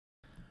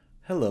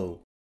Hello!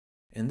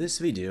 In this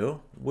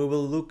video, we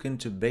will look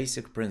into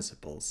basic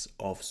principles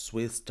of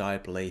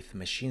Swiss-type lathe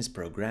machines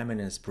programming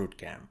in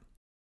SprutCAM.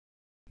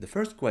 The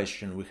first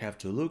question we have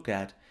to look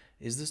at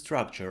is the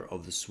structure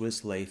of the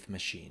Swiss lathe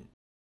machine.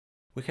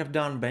 We have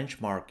done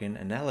benchmarking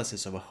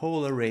analysis of a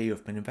whole array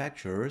of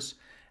manufacturers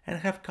and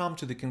have come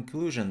to the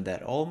conclusion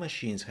that all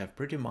machines have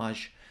pretty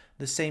much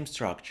the same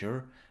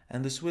structure,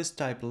 and the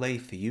Swiss-type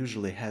lathe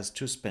usually has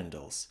two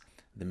spindles,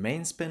 the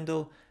main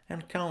spindle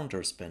and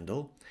counter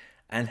spindle,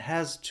 and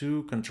has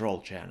two control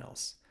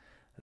channels.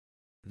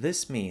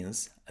 This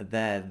means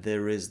that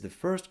there is the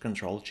first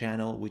control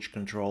channel which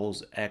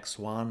controls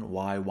X1,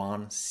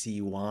 Y1,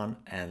 C1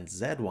 and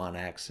Z1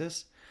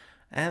 axis,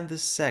 and the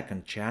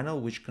second channel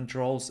which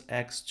controls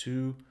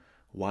X2,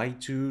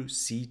 Y2,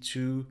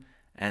 C2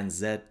 and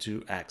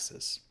Z2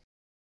 axis.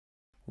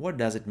 What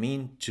does it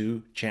mean,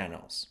 two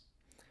channels?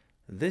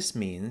 This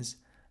means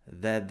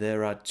that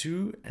there are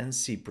two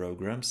NC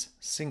programs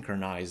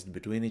synchronized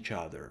between each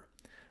other.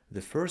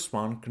 The first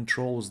one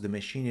controls the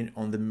machining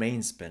on the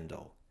main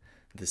spindle.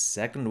 The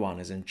second one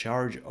is in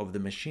charge of the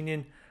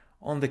machining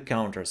on the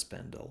counter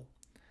spindle.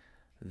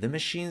 The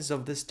machines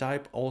of this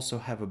type also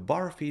have a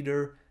bar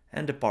feeder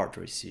and a part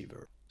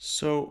receiver.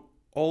 So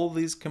all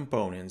these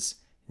components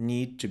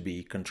need to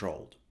be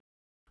controlled.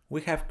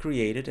 We have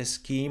created a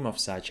scheme of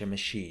such a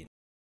machine.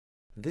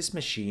 This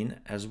machine,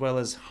 as well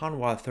as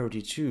Hanwha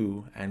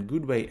 32 and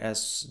Goodway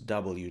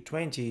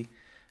SW20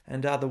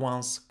 and other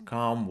ones,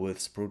 come with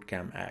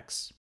SprutCAM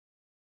X.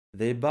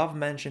 The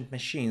above-mentioned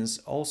machines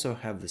also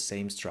have the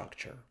same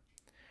structure.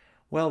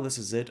 Well, this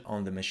is it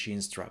on the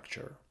machine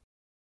structure.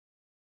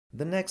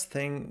 The next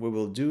thing we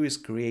will do is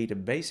create a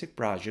basic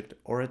project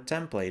or a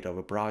template of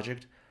a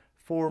project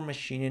for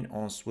machining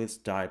on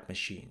Swiss-type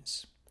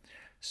machines.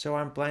 So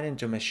I'm planning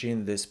to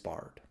machine this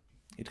part.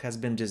 It has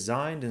been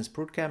designed in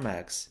SprutCAM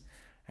X,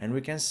 and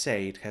we can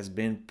say it has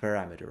been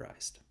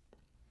parameterized.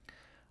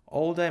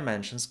 All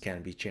dimensions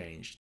can be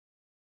changed.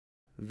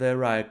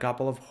 There are a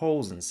couple of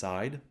holes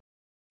inside,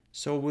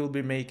 so we'll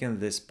be making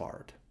this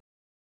part.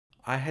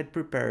 I had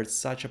prepared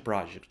such a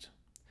project.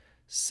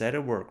 Set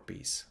a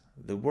workpiece.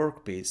 The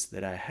workpiece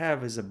that I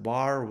have is a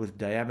bar with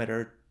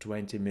diameter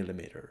 20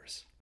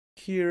 mm.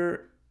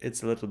 Here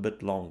it's a little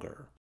bit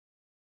longer.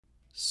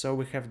 So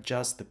we have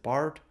just the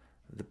part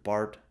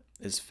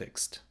is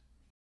fixed.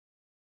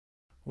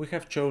 We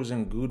have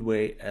chosen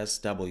Goodway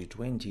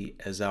SW20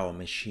 as our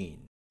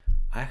machine.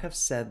 I have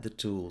set the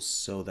tools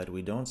so that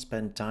we don't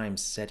spend time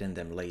setting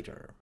them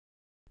later.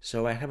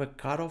 So I have a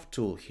cutoff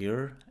tool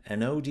here,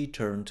 an OD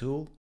turn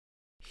tool.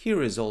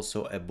 Here is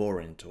also a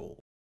boring tool.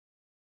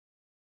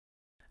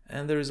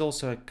 And there is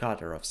also a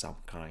cutter of some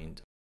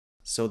kind.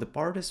 So the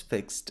part is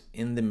fixed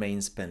in the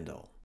main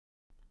spindle.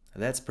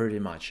 That's pretty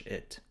much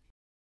it.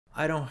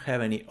 I don't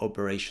have any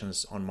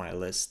operations on my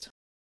list.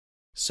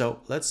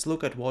 So let's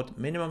look at what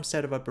minimum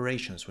set of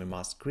operations we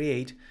must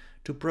create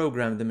to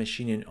program the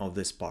machining of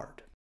this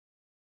part.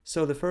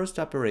 So the first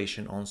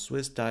operation on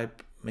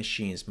Swiss-type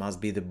machines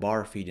must be the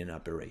bar feeding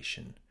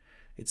operation.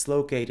 It's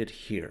located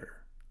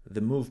here,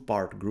 the move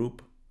part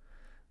group.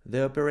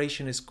 The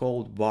operation is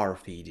called bar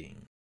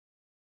feeding.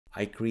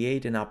 I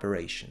create an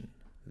operation.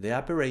 The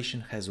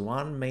operation has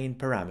one main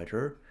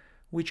parameter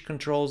which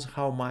controls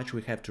how much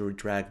we have to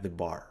retract the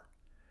bar.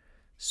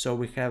 So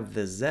we have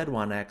the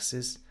Z1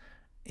 axis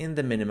in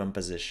the minimum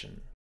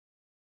position.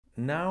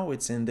 Now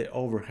it's in the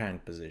overhang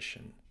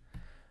position.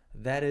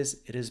 That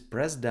is, it is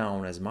pressed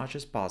down as much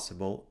as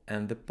possible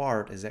and the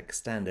part is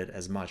extended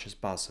as much as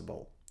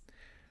possible.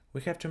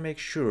 We have to make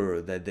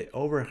sure that the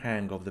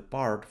overhang of the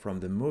part from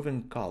the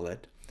moving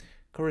collet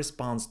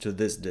corresponds to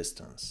this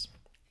distance.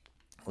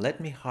 Let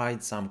me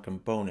hide some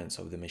components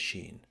of the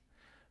machine.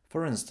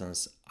 For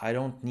instance, I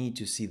don't need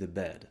to see the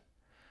bed.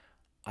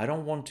 I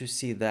don't want to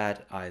see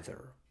that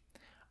either.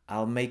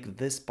 I'll make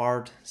this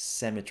part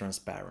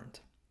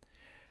semi-transparent.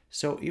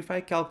 So if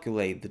I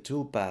calculate the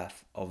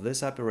toolpath of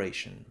this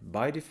operation,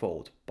 by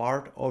default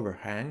part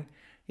overhang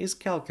is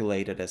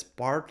calculated as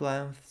part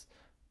length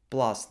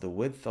plus the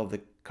width of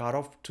the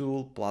cutoff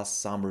tool plus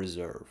some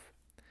reserve.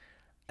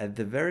 At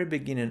the very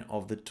beginning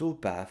of the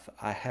toolpath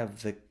I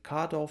have the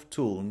cutoff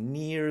tool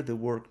near the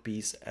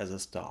workpiece as a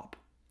stop.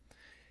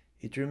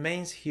 It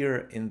remains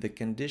here in the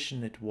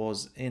condition it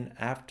was in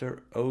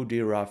after OD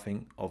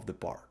roughing of the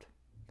part.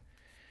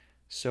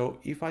 So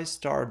if I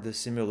start the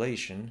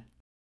simulation,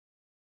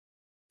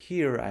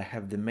 here I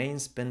have the main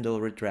spindle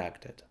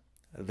retracted,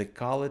 the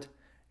collet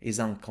is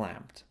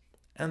unclamped,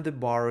 and the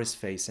bar is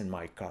facing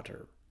my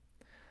cutter.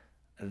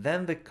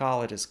 Then the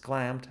collet is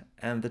clamped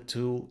and the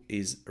tool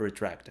is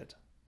retracted.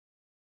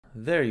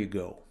 There you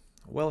go.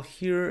 Well,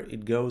 here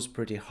it goes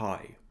pretty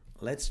high.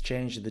 Let's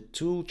change the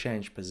tool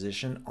change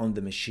position on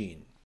the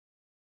machine.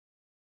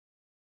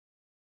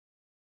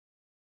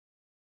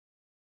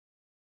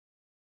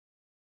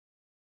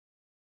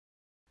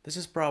 This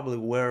is probably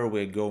where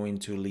we're going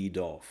to lead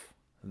off.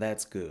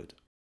 That's good.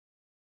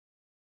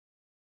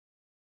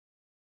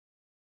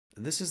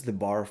 This is the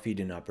bar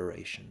feeding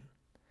operation.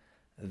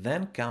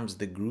 Then comes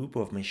the group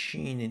of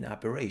machining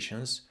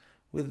operations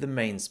with the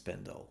main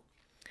spindle.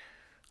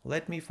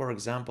 Let me, for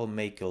example,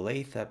 make a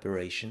lathe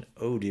operation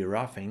OD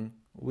roughing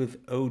with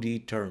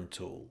OD turn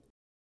tool.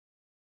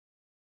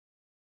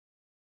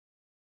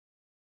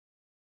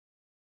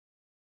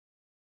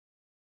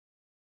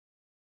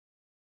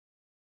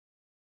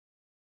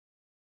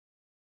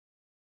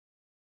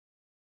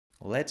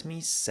 Let me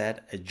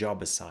set a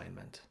job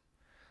assignment.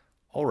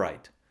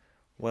 Alright,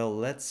 well,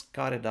 let's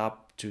cut it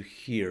up to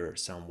here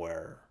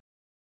somewhere.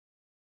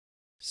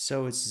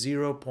 So it's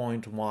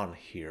 0.1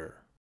 here.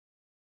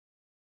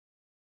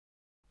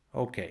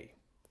 Okay,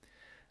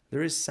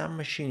 there is some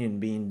machining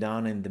being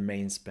done in the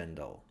main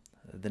spindle.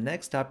 The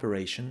next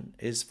operation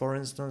is, for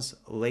instance,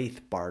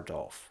 lathe-part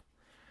off.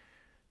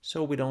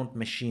 So we don't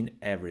machine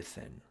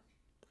everything.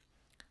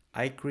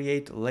 I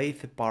create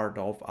lathe-part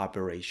off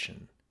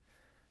operation.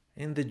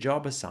 In the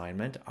job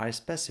assignment, I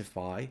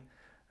specify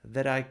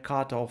that I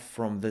cut off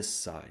from this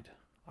side.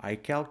 I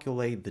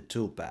calculate the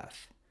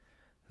toolpath.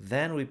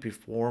 Then we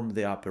perform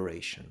the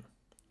operation.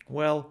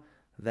 Well,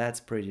 that's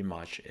pretty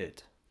much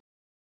it.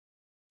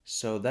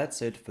 So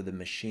that's it for the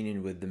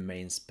machining with the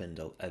main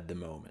spindle at the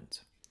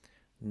moment.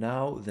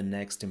 Now the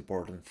next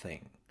important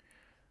thing.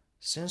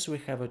 Since we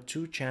have a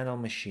two-channel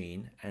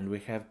machine and we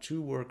have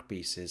two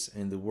workpieces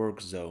in the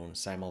work zone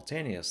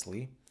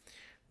simultaneously,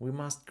 we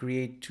must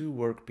create two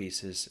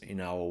workpieces in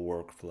our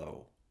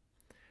workflow.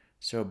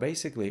 So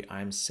basically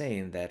I'm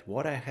saying that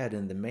what I had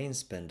in the main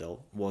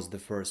spindle was the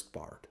first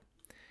part.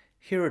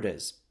 Here it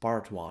is,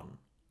 part 1.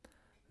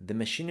 The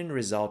machining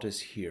result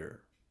is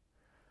here.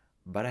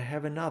 But I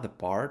have another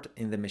part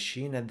in the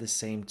machine at the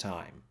same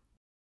time.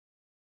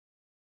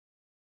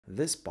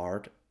 This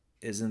part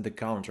is in the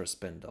counter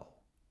spindle.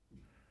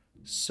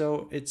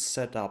 So it's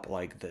set up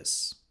like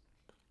this.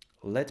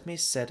 Let me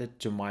set it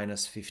to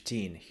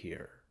 -15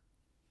 here.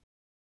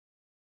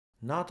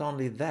 Not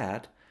only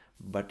that,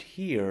 but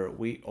here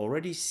we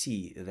already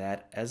see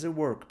that as a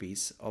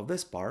workpiece of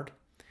this part,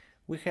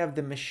 we have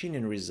the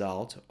machining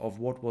result of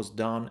what was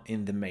done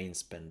in the main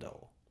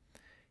spindle.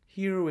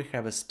 Here we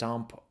have a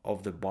stump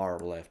of the bar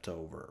left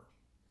over.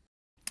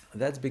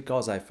 That's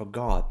because I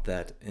forgot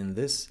that in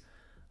this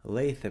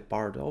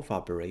lathe-part off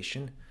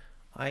operation,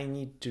 I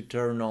need to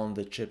turn on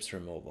the chips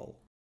removal.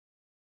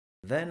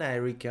 Then I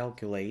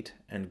recalculate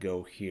and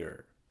go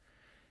here.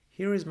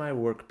 Here is my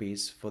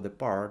workpiece for the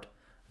part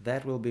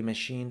that will be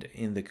machined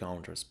in the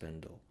counter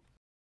spindle.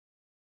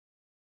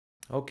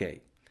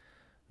 Okay,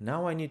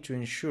 now I need to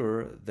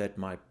ensure that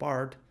my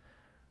part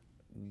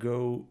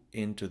go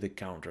into the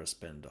counter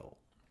spindle.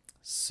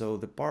 So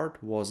the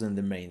part was in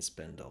the main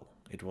spindle.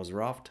 It was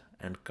roughed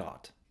and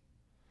cut.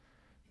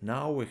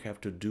 Now we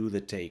have to do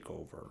the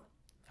takeover.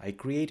 I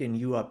create a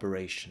new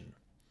operation.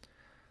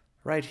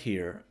 Right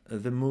here,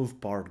 the move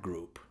part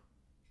group.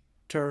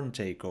 Turn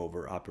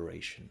takeover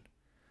operation.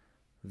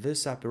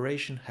 This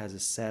operation has a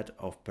set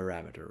of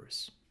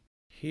parameters.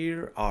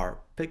 Here are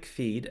pick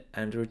feed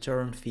and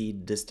return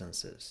feed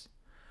distances.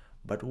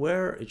 But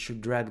where it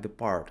should drag the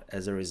part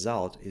as a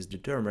result is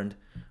determined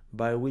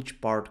by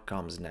which part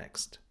comes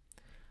next.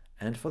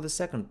 And for the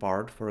second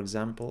part, for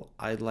example,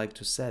 I'd like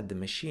to set the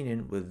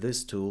machining with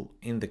this tool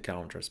in the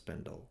counter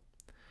spindle.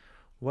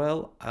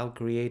 Well, I'll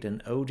create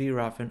an OD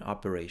roughing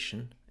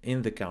operation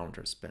in the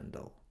counter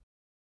spindle.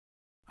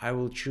 I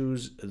will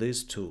choose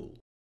this tool.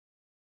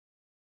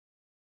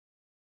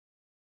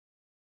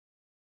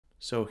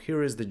 So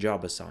here is the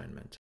job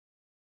assignment.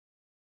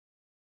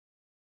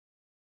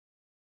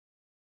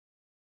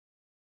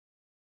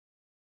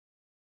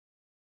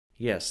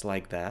 Yes,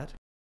 like that.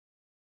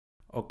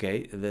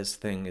 Okay, this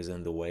thing is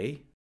in the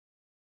way.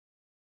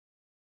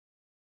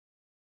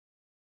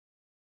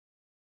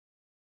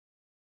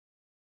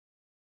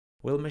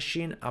 We'll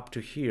machine up to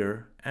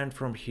here and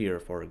from here,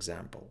 for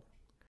example.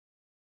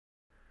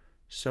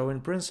 So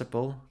in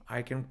principle,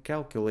 I can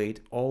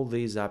calculate all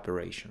these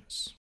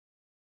operations.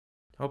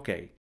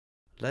 Okay,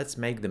 let's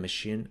make the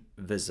machine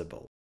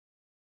visible.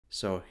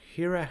 So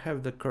here I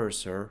have the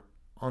cursor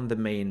on the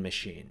main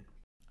machine.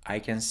 I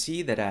can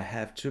see that I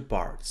have two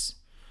parts.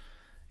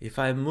 If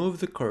I move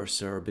the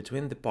cursor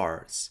between the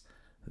parts,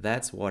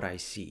 that's what I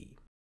see.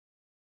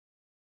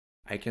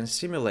 I can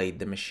simulate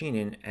the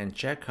machining and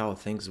check how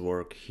things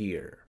work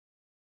here.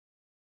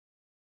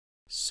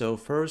 So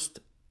first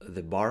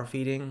the bar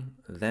feeding,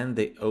 then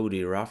the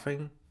OD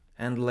roughing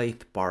and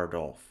lathe part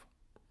off.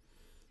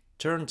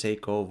 Turn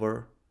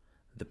takeover,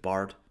 the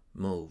part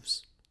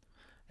moves.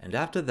 And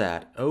after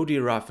that, OD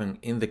roughing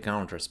in the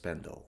counter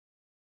spindle.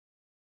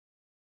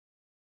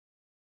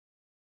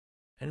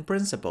 In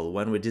principle,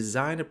 when we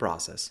design a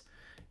process,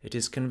 it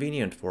is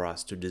convenient for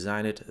us to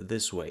design it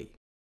this way.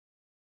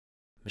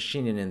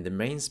 Machining in the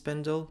main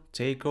spindle,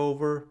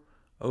 takeover,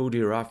 OD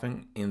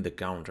roughing in the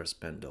counter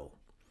spindle.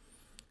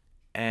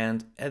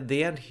 And at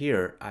the end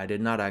here, I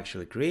did not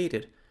actually create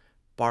it,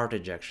 part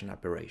ejection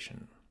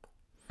operation.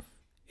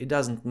 It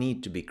doesn't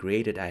need to be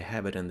created, I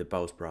have it in the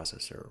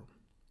post-processor.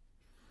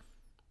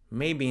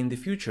 Maybe in the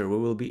future we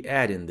will be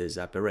adding this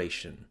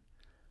operation.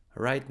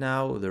 Right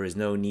now there is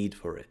no need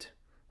for it.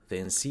 The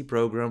NC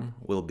program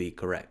will be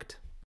correct.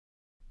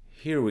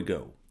 Here we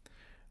go.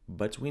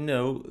 But we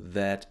know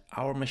that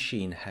our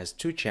machine has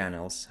two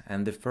channels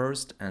and the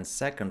first and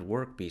second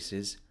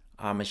workpieces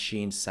are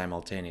machined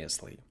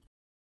simultaneously.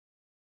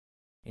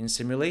 In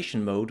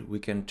simulation mode, we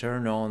can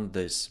turn on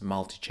this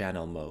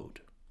multi-channel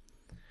mode.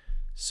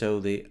 So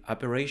the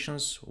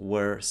operations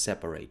were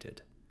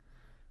separated.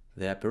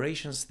 The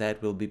operations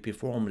that will be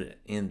performed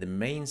in the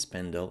main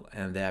spindle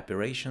and the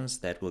operations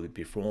that will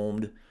be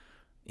performed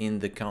in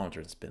the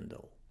counter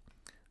spindle.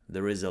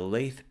 There is a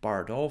lathe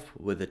part off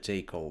with a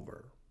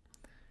takeover.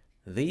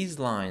 These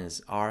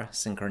lines are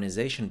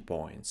synchronization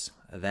points,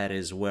 that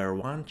is, where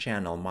one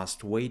channel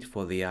must wait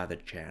for the other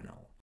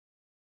channel.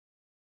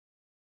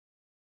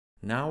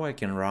 Now I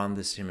can run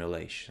the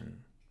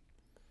simulation.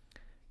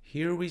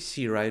 Here we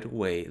see right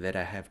away that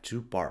I have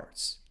two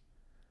parts.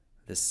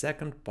 The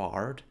second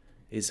part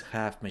is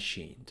half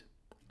machined.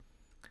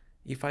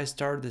 If I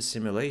start the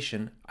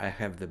simulation, I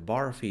have the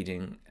bar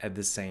feeding at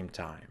the same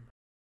time.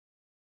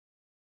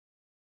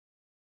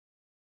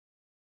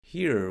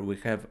 Here we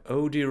have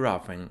OD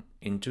roughing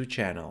in two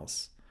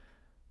channels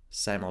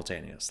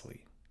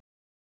simultaneously.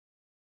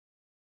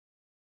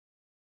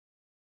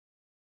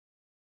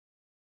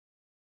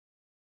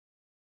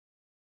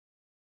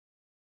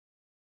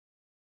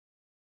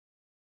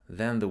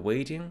 Then the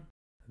waiting,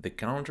 the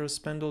counter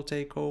spindle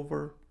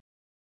takeover,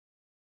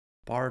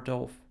 part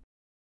off,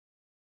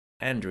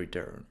 and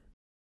return.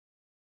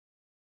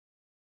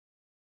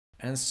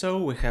 And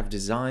so we have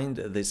designed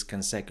this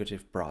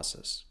consecutive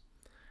process.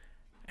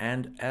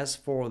 And as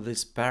for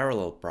this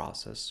parallel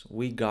process,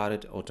 we got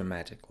it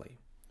automatically.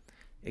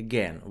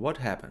 Again, what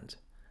happened?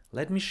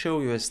 Let me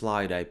show you a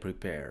slide I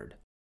prepared.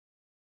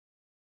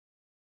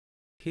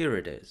 Here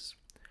it is.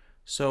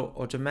 So,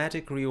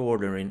 automatic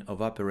reordering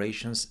of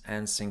operations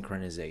and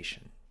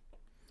synchronization.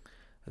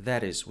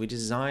 That is, we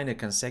design a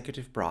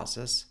consecutive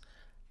process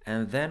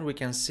and then we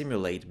can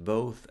simulate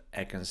both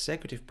a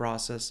consecutive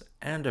process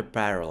and a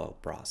parallel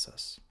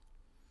process.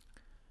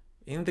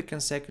 In the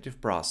consecutive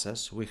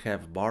process, we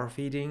have bar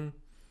feeding,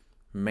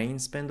 main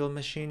spindle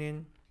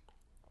machining,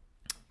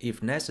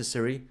 if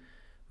necessary,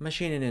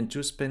 machining in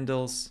two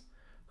spindles,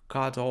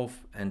 cut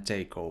off and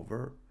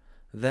takeover,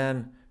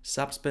 then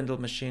sub-spindle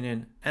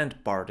machining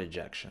and part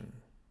ejection.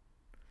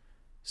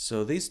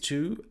 So these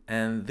two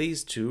and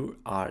these two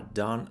are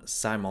done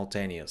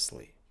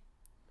simultaneously.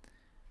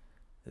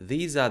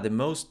 These are the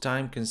most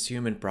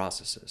time-consuming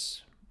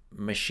processes,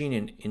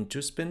 machining in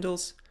two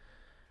spindles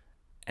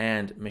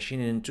and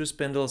machining in two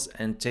spindles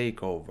and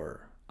takeover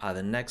are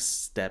the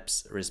next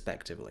steps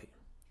respectively.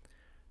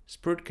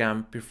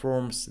 SprutCAM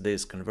performs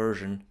this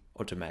conversion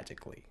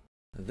automatically.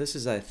 This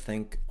is, I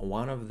think,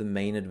 one of the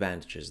main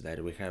advantages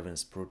that we have in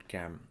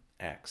SprutCAM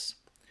X.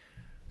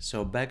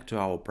 So back to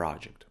our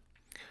project.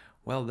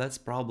 Well, that's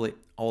probably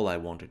all I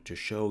wanted to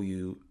show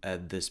you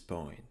at this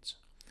point.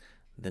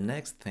 The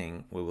next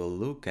thing we will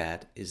look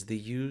at is the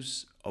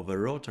use of a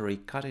rotary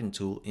cutting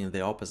tool in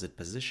the opposite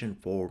position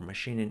for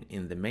machining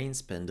in the main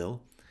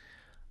spindle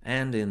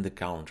and in the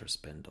counter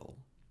spindle.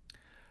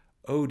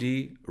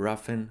 OD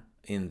roughing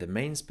in the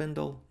main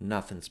spindle,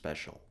 nothing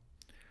special.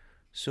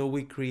 So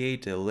we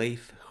create a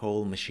lathe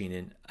hole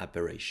machining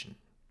operation.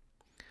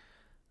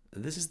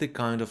 This is the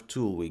kind of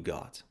tool we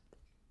got.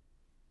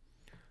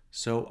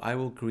 So I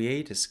will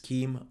create a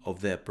scheme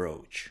of the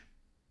approach.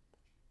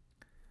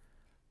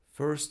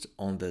 First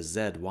on the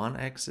Z1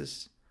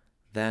 axis,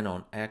 then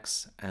on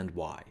X and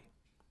Y.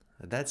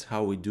 That's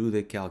how we do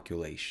the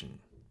calculation.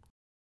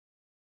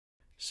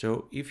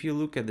 So if you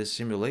look at the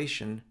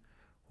simulation,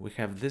 we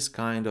have this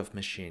kind of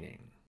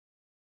machining.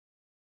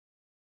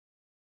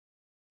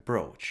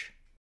 Approach.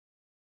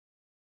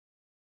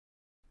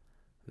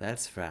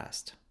 That's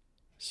fast.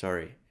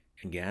 Sorry,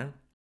 again.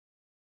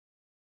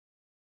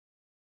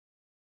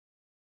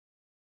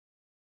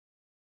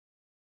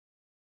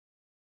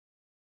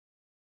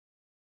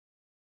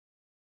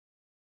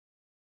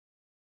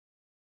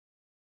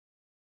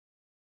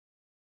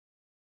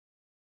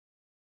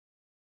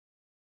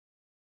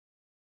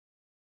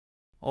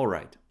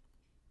 Alright,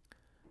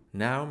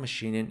 now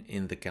machining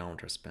in the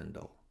counter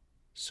spindle.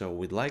 So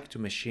we'd like to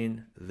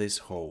machine this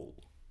hole.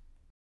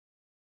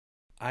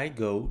 I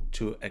go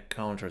to a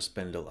counter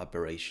spindle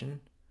operation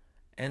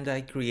and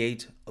I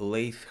create a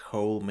lathe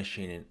hole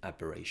machining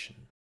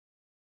operation.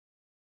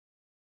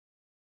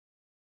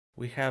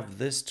 We have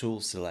this tool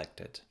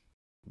selected.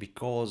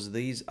 Because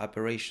these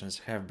operations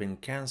have been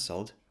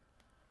cancelled,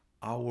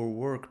 our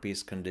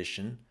workpiece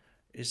condition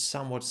is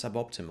somewhat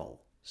suboptimal,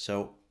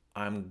 so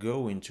I'm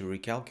going to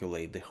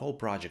recalculate the whole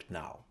project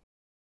now.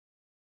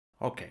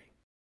 Okay.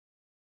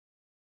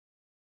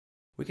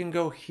 We can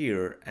go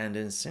here and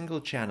in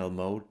single channel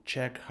mode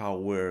check how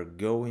we're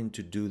going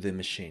to do the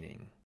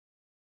machining.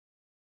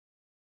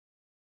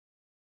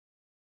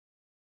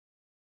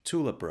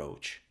 Tool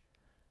approach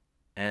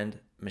and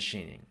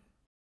machining.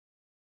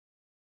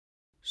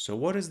 So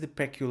what is the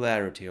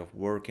peculiarity of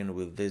working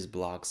with these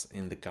blocks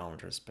in the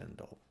counter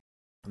spindle?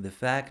 The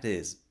fact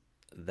is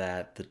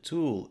that the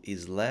tool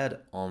is led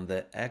on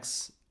the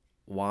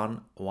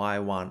X1,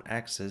 Y1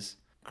 axis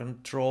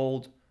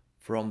controlled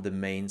from the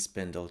main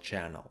spindle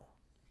channel.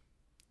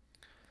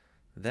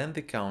 Then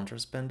the counter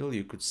spindle,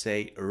 you could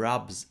say,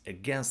 rubs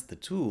against the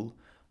tool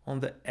on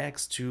the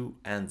X2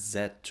 and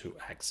Z2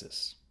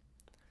 axis.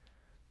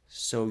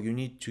 So you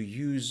need to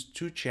use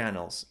two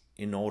channels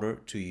in order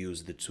to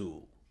use the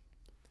tool.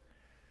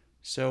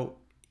 So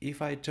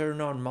if I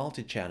turn on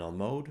multi-channel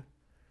mode,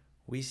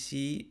 we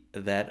see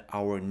that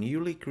our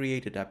newly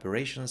created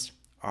operations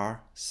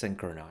are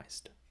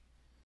synchronized.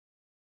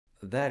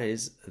 That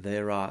is,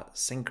 there are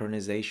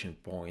synchronization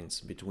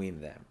points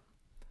between them.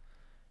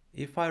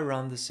 If I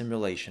run the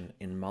simulation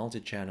in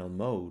multi-channel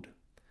mode,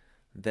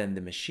 then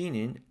the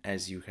machining,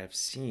 as you have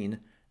seen,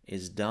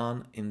 is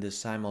done in the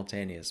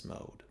simultaneous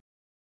mode.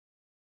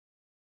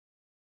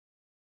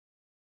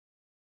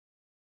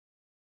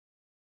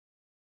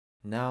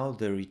 Now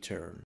the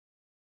return,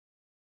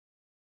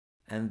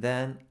 and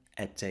then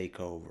a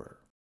takeover.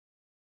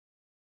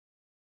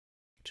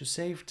 To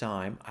save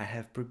time, I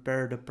have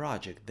prepared a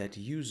project that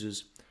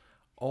uses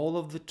all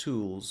of the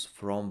tools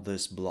from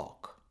this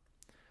block.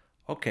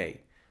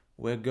 Okay,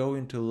 we're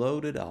going to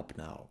load it up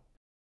now.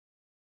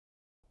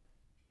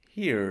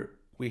 Here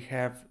we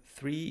have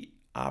three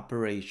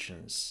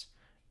operations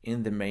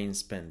in the main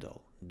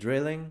spindle: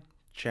 drilling,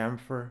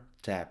 chamfer,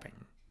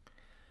 tapping,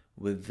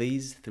 with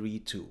these three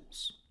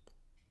tools.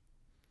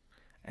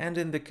 And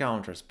in the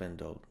counter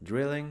spindle,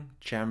 drilling,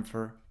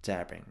 chamfer,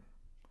 tapping.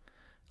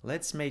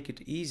 Let's make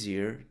it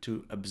easier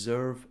to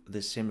observe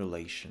the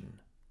simulation.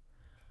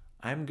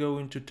 I'm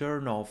going to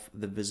turn off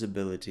the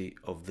visibility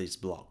of these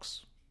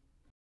blocks.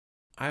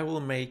 I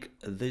will make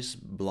this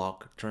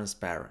block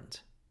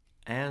transparent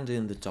and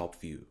in the top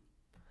view.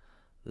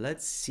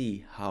 Let's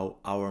see how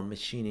our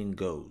machining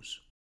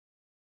goes.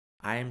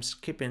 I am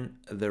skipping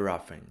the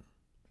roughing.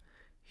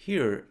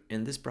 Here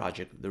in this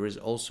project there is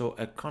also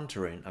a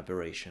contouring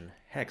operation,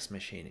 hex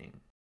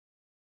machining.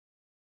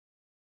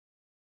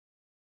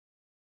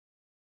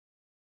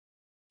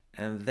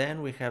 And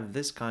then we have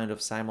this kind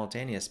of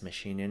simultaneous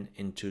machining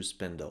in two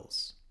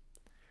spindles.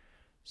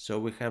 So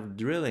we have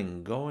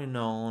drilling going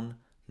on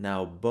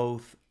now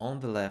both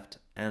on the left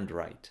and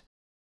right.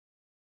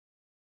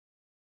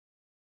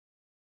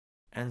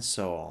 And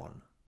so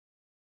on.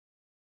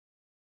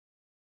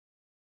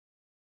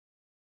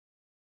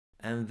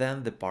 And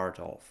then the part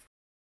off.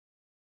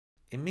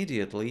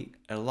 Immediately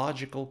a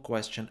logical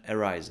question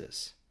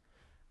arises.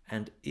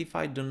 And if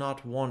I do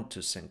not want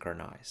to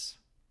synchronize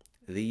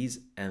these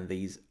and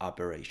these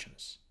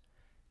operations,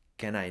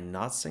 can I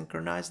not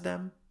synchronize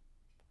them?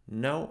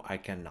 No, I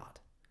cannot.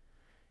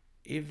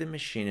 If the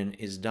machining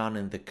is done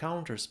in the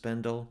counter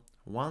spindle,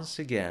 once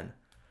again,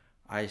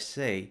 I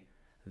say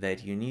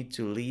that you need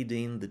to lead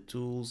in the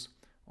tools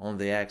on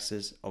the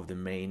axis of the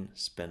main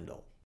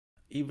spindle,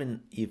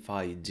 even if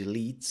I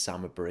delete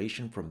some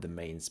operation from the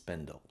main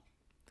spindle.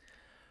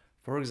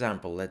 For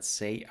example, let's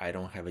say I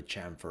don't have a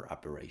chamfer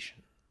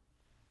operation.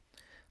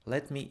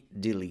 Let me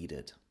delete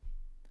it.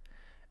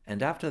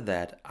 And after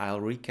that,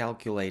 I'll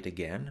recalculate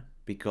again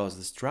because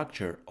the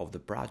structure of the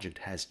project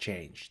has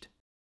changed.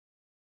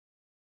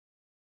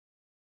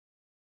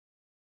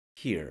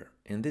 Here,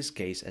 in this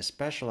case, a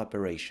special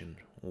operation,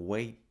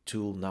 weight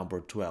tool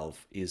number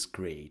 12, is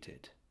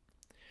created.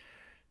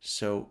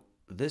 So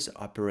this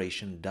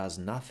operation does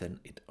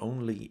nothing, it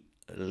only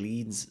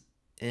leads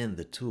in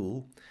the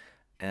tool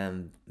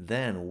and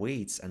then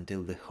waits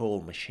until the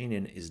whole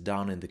machining is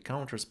done in the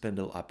counter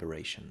spindle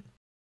operation.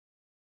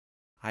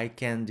 I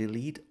can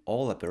delete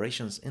all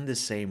operations in the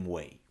same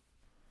way.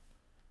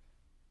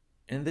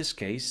 In this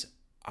case,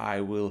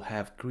 I will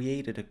have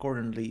created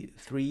accordingly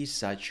three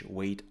such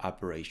wait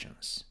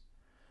operations.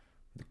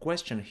 The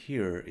question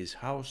here is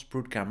how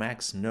SprutCAM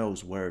X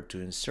knows where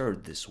to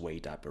insert this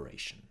wait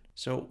operation.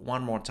 So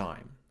one more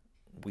time,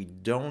 we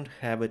don't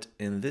have it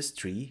in this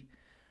tree,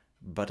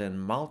 but in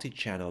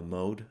multi-channel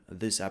mode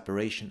this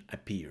operation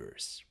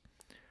appears.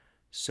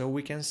 So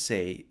we can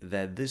say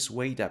that this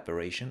wait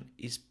operation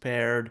is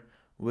paired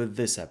with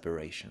this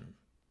operation.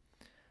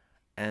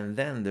 And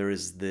then there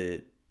is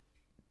the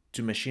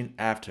to machine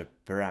after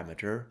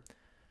parameter,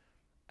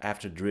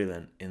 after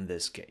drilling in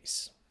this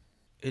case.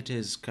 It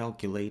is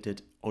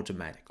calculated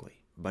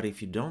automatically, but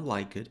if you don't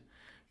like it,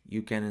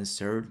 you can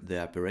insert the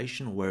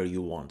operation where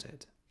you want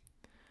it.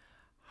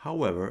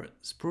 However,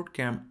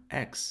 SprutCAM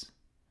X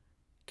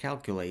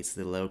calculates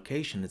the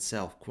location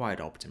itself quite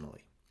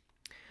optimally.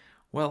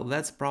 Well,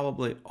 that's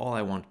probably all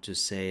I wanted to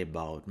say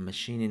about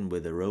machining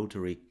with a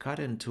rotary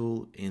cutting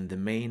tool in the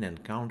main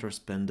and counter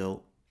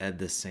spindle at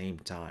the same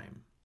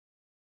time.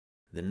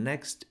 The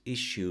next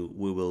issue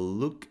we will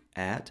look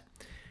at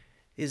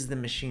is the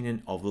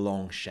machining of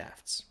long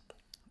shafts.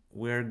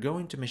 We're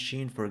going to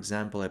machine, for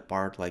example, a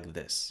part like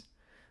this.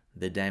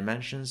 The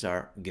dimensions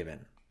are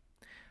given.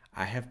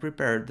 I have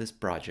prepared this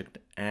project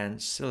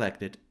and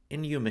selected a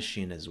new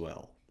machine as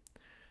well.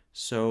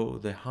 So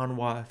the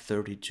Hanwha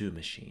 32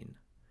 machine.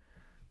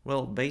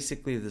 Well,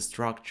 basically the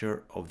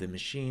structure of the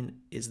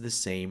machine is the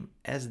same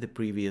as the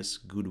previous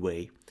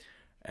Goodway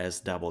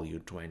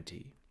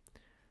SW20.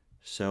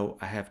 So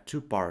I have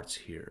two parts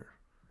here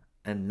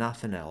and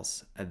nothing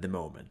else at the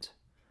moment.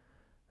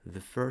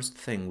 The first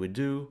thing we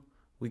do,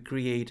 we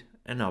create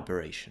an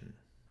operation.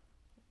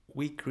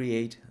 We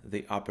create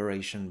the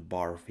operation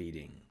bar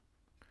feeding.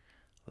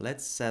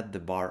 Let's set the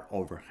bar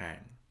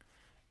overhang.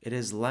 It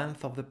is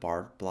length of the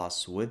part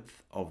plus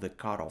width of the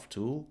cutoff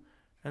tool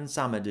and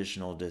some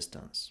additional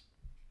distance.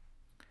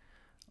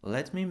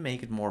 Let me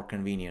make it more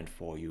convenient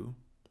for you.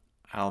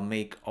 I'll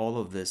make all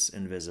of this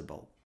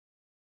invisible.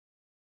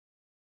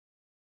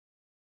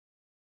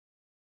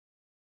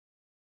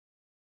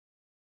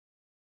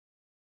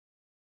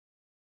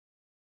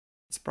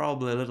 It's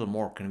probably a little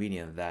more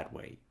convenient that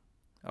way.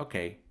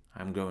 Okay,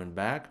 I'm going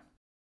back.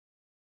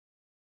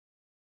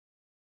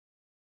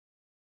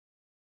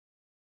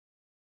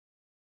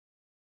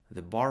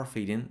 The bar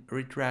feeding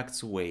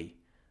retracts away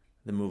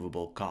the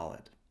movable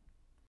collet.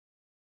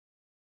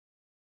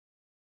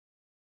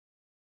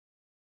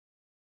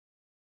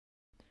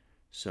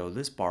 So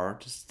this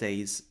part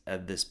stays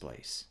at this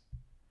place.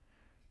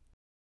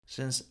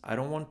 Since I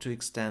don't want to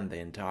extend the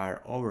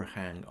entire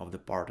overhang of the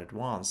part at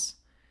once,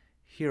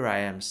 here I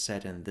am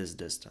setting this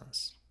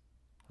distance.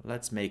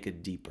 Let's make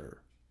it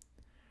deeper.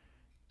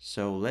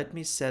 So let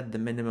me set the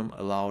minimum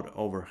allowed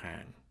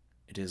overhang.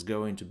 It is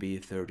going to be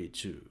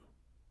 32.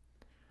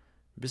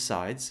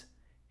 Besides,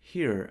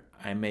 here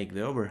I make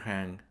the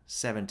overhang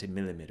 70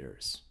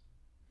 millimeters.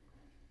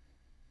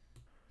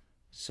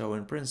 So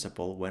in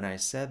principle, when I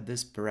set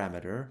this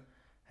parameter,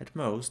 at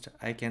most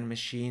I can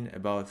machine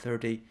about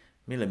 30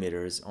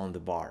 millimeters on the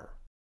bar.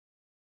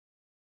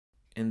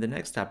 In the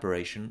next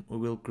operation, we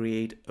will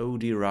create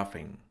OD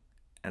roughing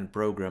and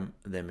program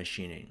the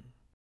machining.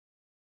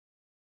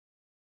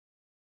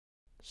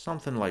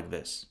 Something like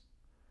this.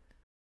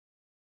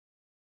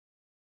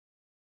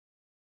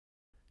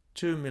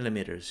 2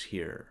 millimeters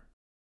here.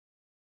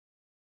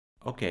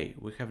 Okay,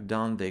 we have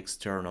done the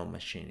external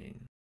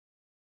machining.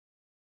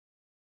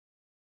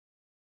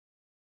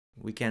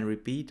 We can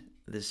repeat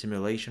the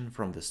simulation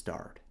from the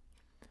start.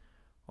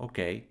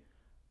 Okay,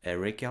 a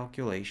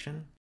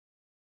recalculation.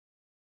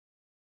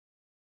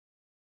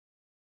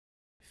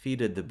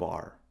 Feeded the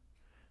bar.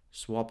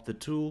 Swap the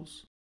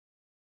tools.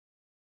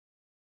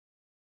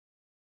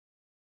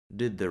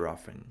 Did the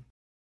roughing.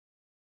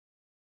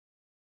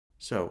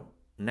 So,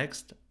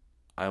 next,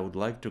 I would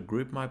like to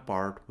grip my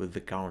part with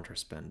the counter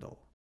spindle.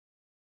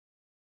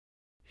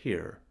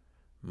 Here,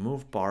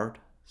 move part,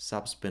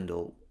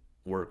 sub-spindle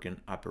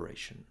working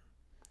operation.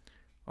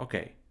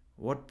 Okay,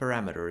 what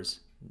parameters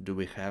do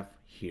we have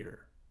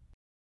here?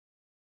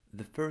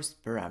 The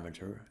first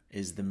parameter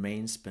is the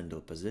main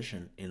spindle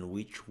position in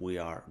which we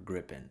are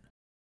gripping.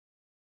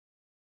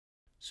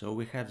 So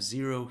we have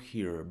 0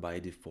 here by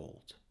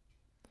default.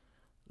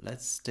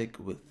 Let's stick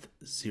with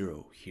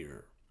 0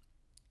 here.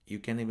 You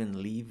can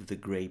even leave the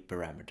gray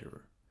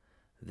parameter.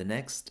 The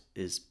next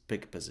is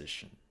pick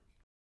position.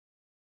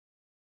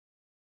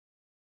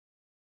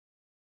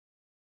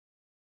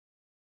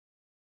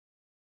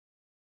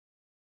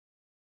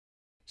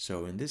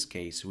 So in this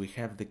case, we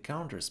have the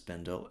counter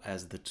spindle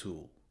as the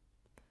tool.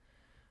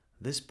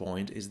 This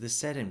point is the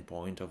setting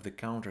point of the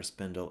counter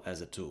spindle as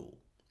a tool.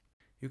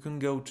 You can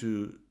go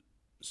to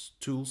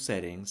Tool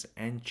Settings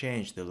and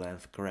change the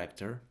length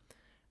corrector,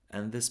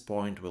 and this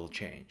point will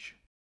change.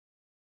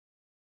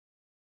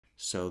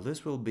 So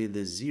this will be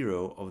the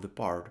 0 of the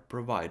part,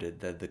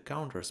 provided that the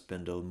counter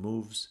spindle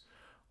moves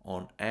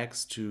on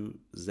X to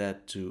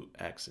Z2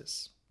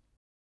 axis.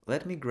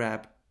 Let me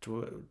grab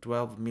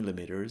 12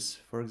 millimeters,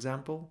 for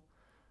example.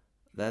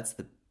 That's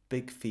the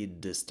pick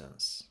feed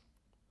distance.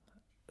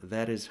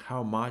 That is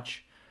how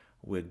much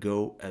we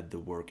go at the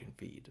working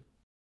feed.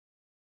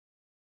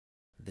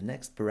 The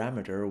next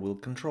parameter will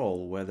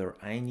control whether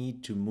I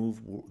need to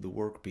move the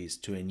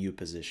workpiece to a new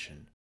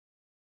position.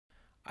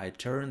 I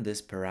turn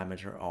this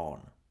parameter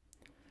on.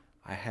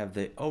 I have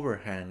the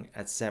overhang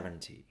at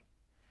 70,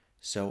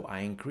 so I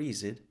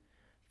increase it,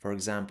 for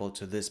example,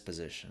 to this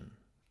position.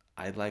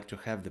 I'd like to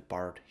have the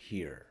part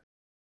here.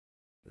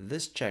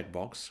 This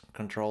checkbox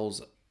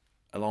controls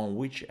along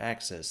which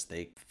axis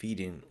the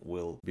feeding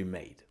will be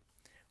made.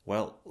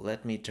 Well,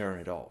 let me turn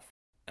it off.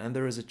 And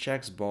there is a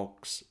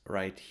checkbox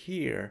right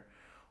here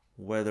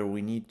whether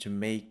we need to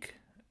make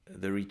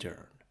the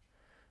return.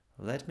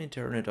 Let me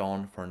turn it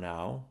on for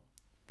now,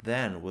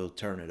 then we'll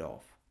turn it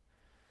off.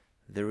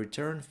 The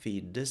return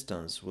feed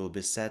distance will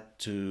be set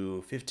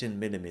to 15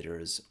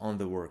 millimeters on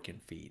the working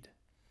feed.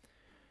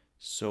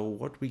 So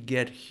what we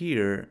get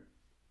here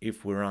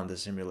if we run the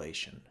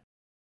simulation.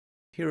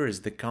 Here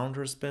is the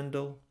counter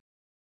spindle.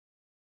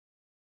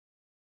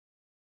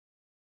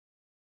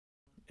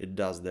 It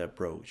does the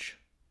approach.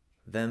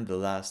 Then the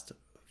last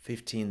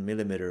 15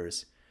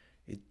 millimeters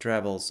it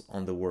travels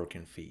on the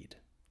working feed.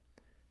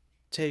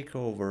 Take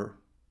over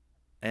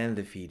and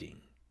the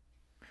feeding.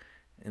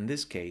 In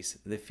this case,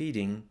 the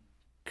feeding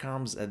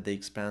comes at the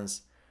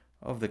expense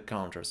of the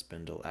counter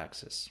spindle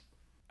axis.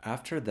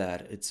 After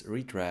that, it's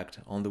retract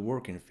on the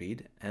working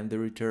feed and the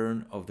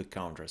return of the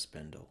counter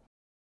spindle.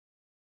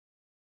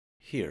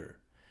 Here,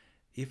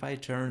 if I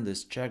turn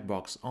this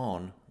checkbox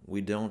on,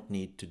 we don't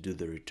need to do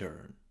the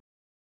return.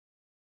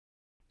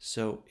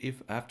 So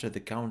if after the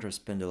counter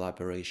spindle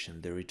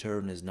operation the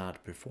return is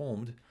not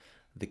performed,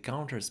 the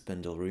counter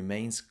spindle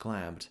remains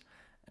clamped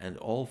and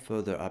all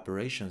further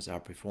operations are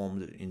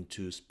performed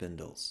into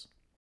spindles.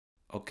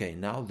 Okay,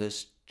 now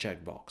this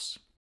checkbox.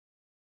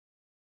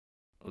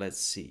 Let's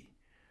see.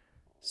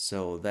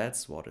 So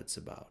that's what it's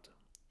about.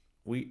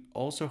 We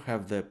also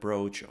have the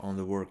approach on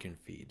the working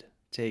feed,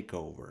 take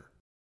over.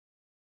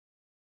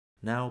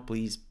 Now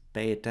please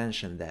pay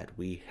attention that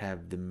we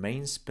have the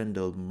main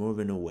spindle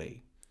moving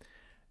away,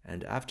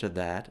 and after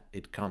that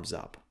it comes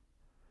up.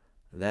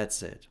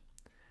 That's it.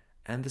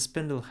 And the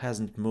spindle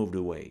hasn't moved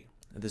away.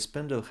 The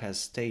spindle has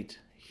stayed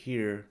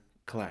here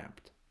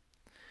clamped.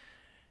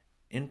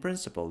 In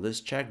principle,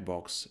 this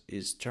checkbox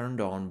is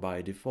turned on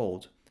by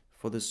default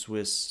for the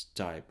Swiss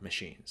type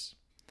machines.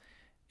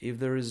 If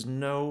there is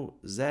no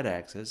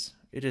Z-axis,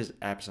 it is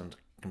absent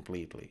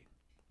completely.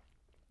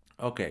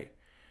 Okay,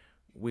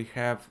 we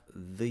have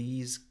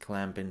these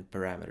clamping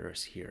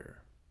parameters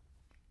here.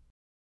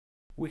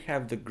 We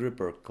have the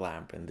gripper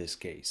clamp in this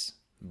case.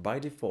 By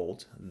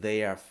default,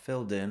 they are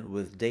filled in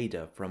with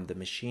data from the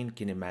machine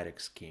kinematic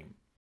scheme.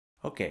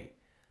 Okay,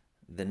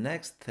 the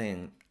next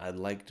thing I'd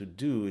like to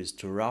do is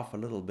to rough a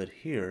little bit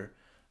here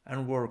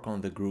and work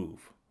on the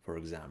groove, for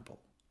example.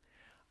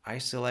 I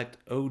select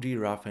OD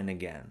roughing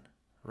again,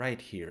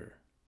 right here.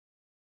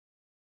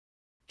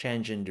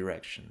 Change in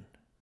direction.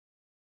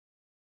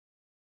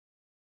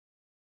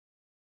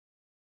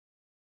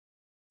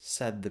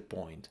 Set the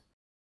point.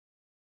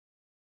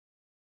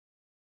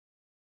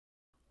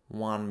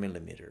 1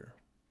 millimeter.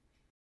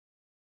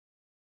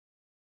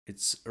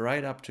 It's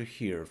right up to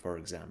here, for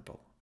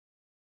example.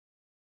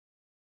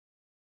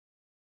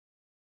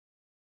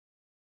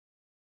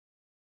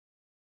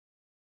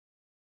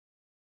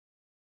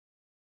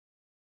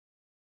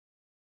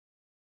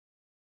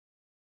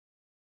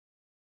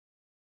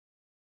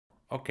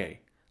 Okay,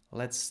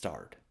 let's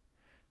start.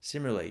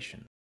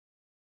 Simulation.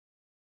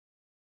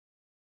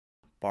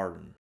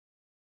 Pardon.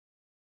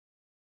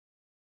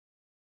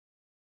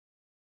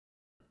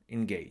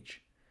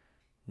 Engage.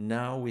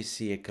 Now we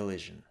see a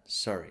collision.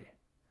 Sorry.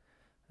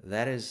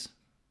 That is,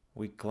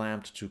 we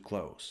clamped too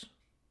close.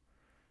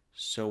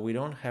 So we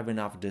don't have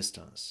enough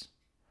distance.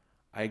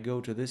 I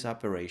go to this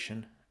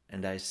operation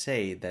and I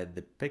say that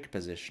the pick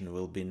position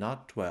will be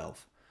not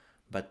 12,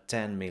 but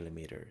 10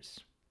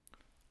 millimeters.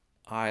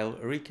 I'll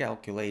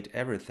recalculate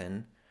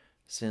everything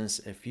since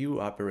a few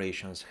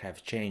operations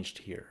have changed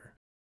here.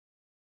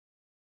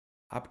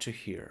 Up to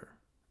here,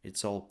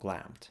 it's all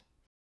clamped.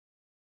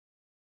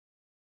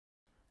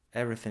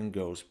 Everything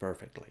goes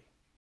perfectly.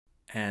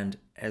 And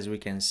as we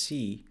can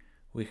see,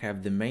 we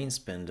have the main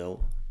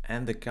spindle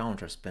and the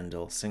counter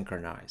spindle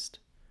synchronized,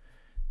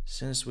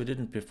 since we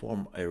didn't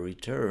perform a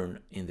return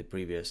in the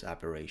previous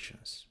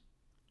operations.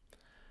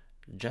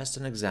 Just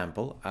an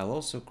example, I'll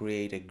also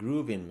create a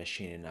grooving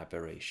machining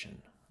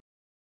operation.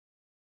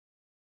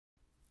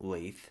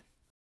 Lathe,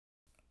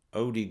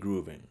 OD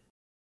grooving.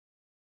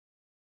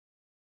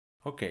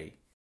 Okay.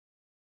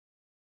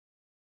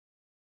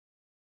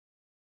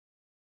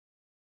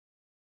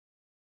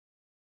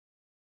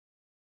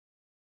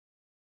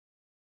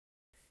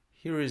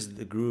 Here is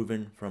the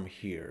grooving from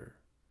here.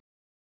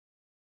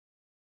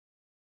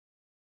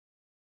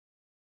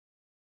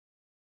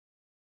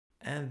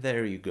 And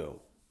there you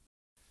go.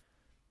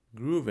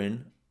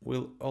 Grooving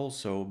will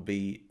also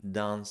be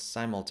done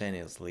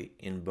simultaneously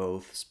in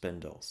both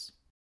spindles.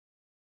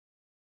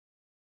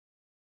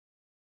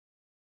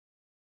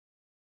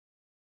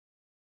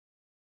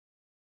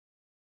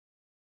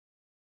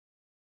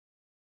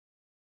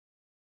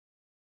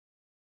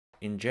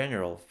 In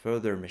general,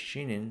 further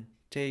machining,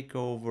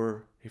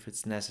 takeover, if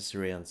it's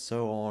necessary, and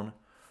so on,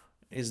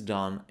 is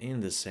done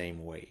in the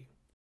same way.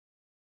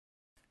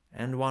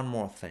 And one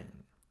more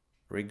thing,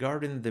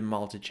 regarding the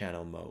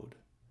multi-channel mode.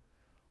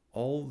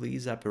 All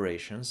these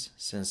operations,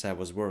 since I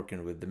was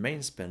working with the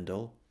main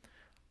spindle,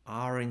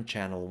 are in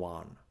channel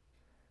 1.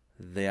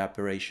 The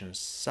operation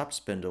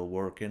sub-spindle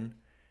working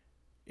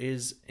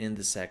is in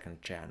the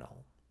second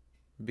channel,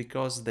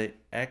 because the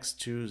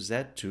X2,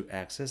 Z2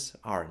 axes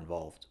are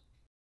involved.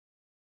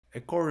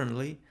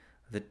 Accordingly,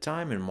 the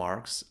timing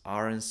marks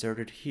are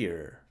inserted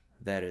here,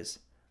 that is,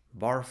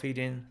 bar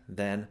feeding,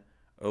 then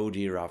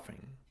OD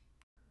roughing,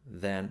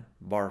 then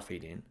bar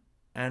feeding,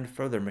 and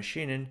further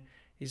machining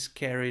is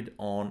carried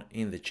on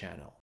in the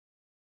channel.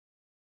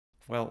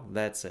 Well,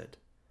 that's it.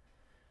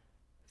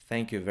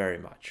 Thank you very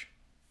much.